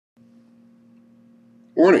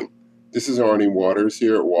Morning. This is Arnie Waters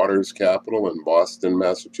here at Waters Capital in Boston,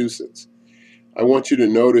 Massachusetts. I want you to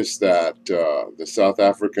notice that the South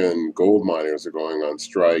African gold miners are going on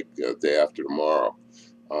strike the day after tomorrow.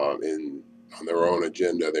 On their own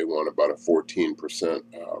agenda, they want about a 14%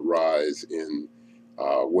 rise in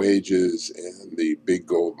wages, and the big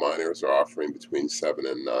gold miners are offering between 7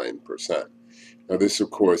 and 9%. Now, this,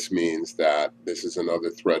 of course, means that this is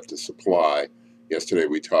another threat to supply. Yesterday,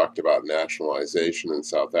 we talked about nationalization in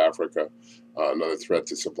South Africa. Another threat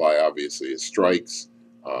to supply, obviously, is strikes.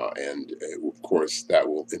 Of course, that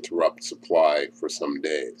will interrupt supply for some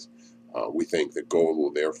days. We think that gold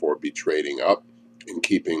will therefore be trading up, in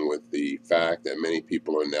keeping with the fact that many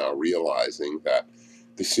people are now realizing that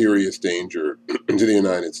the serious danger to the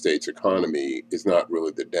United States economy is not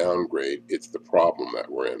really the downgrade, it's the problem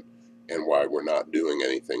that we're in, and why we're not doing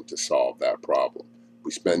anything to solve that problem. We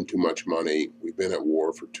spend too much money. We've been at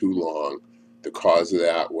war for too long. The cause of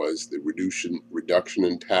that was the reduction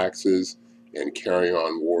in taxes and carrying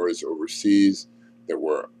on wars overseas that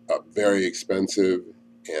were very expensive,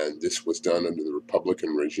 and this was done under the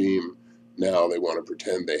Republican regime. Now they want to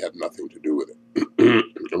pretend they had nothing to do with it.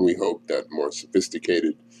 And we hope that more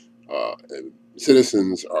sophisticated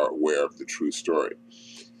citizens are aware of the true story.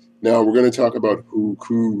 Now we're going to talk about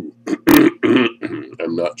Hukou.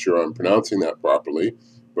 I'm not sure I'm pronouncing that properly,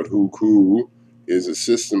 but Hukou is a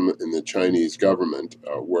system in the Chinese government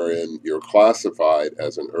wherein you're classified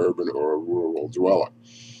as an urban or a rural dweller.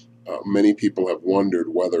 Many people have wondered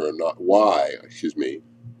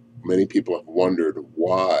many people have wondered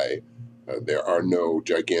why there are no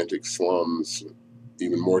gigantic slums,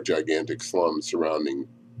 even more gigantic slums surrounding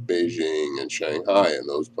Beijing and Shanghai and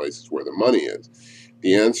those places where the money is.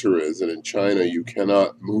 The answer is that in China you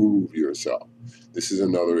cannot move yourself. This is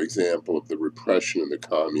another example of the repression of the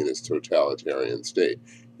communist totalitarian state.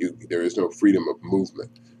 There is no freedom of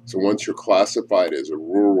movement. So once you're classified as a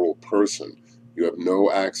rural person, you have no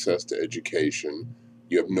access to education,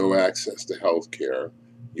 you have no access to health care,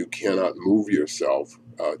 you cannot move yourself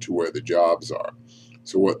to where the jobs are.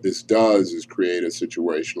 So what this does is create a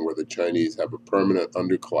situation where the Chinese have a permanent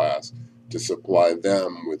underclass to supply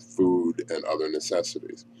them with food and other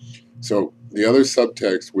necessities. So the other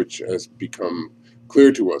subtext, which has become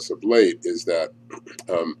clear to us of late, is that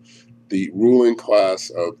the ruling class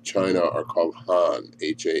of China are called Han,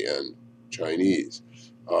 H-A-N, Chinese.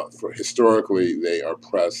 Historically, they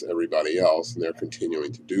oppress everybody else, and they're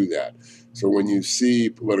continuing to do that. So when you see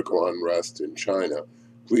political unrest in China,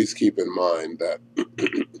 please keep in mind that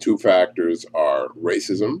two factors are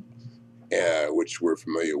racism, which we're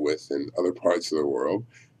familiar with in other parts of the world,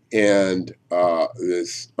 and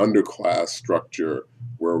this underclass structure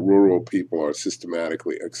where rural people are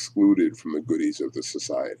systematically excluded from the goodies of the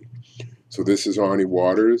society. So this is Arnie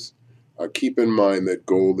Waters. Keep in mind that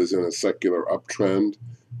gold is in a secular uptrend.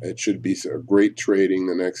 It should be a great trading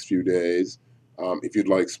the next few days. If you'd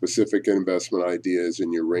like specific investment ideas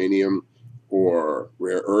in uranium or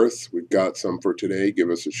rare earths, we've got some for today. Give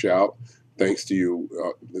us a shout. Thanks to you,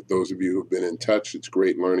 those of you who've been in touch. It's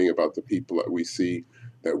great learning about the people that we see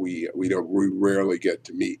that we rarely get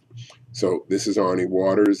to meet. So this is Arnie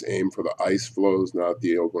Waters. Aim for the ice flows, not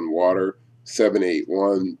the open water.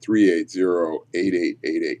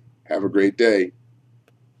 781-380-8888. Have a great day.